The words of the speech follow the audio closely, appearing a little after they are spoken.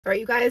All right,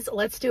 you guys,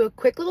 let's do a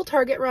quick little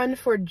Target run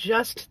for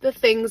just the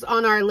things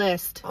on our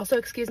list. Also,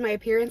 excuse my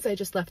appearance, I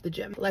just left the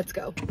gym. Let's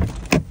go.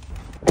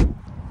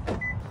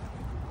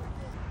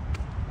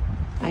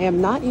 I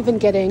am not even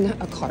getting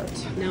a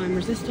cart. Now I'm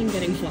resisting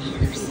getting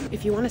flowers.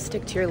 If you want to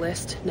stick to your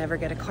list, never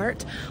get a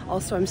cart.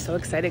 Also, I'm so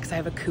excited because I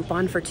have a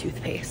coupon for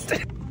toothpaste.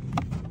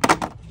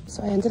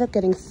 So I ended up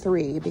getting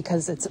 3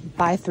 because it's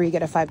buy 3,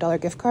 get a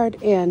 $5 gift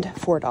card and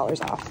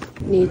 $4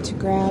 off. Need to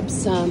grab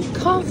some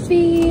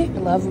coffee. I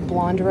love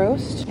blonde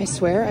roast. I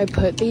swear I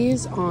put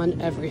these on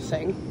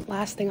everything.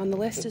 Last thing on the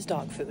list is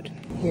dog food.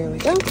 Here we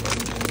go.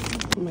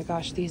 Oh my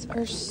gosh, these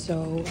are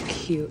so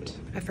cute.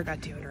 I forgot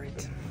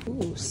deodorant.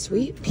 Ooh,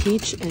 sweet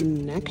peach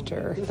and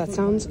nectar. That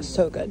sounds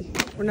so good.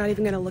 We're not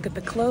even gonna look at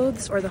the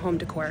clothes or the home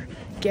decor.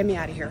 Get me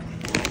out of here.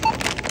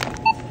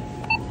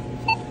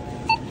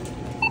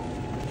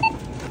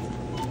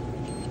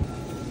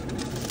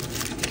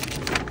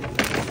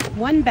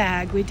 One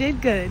bag, we did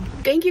good.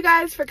 Thank you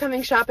guys for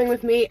coming shopping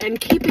with me and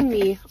keeping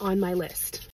me on my list.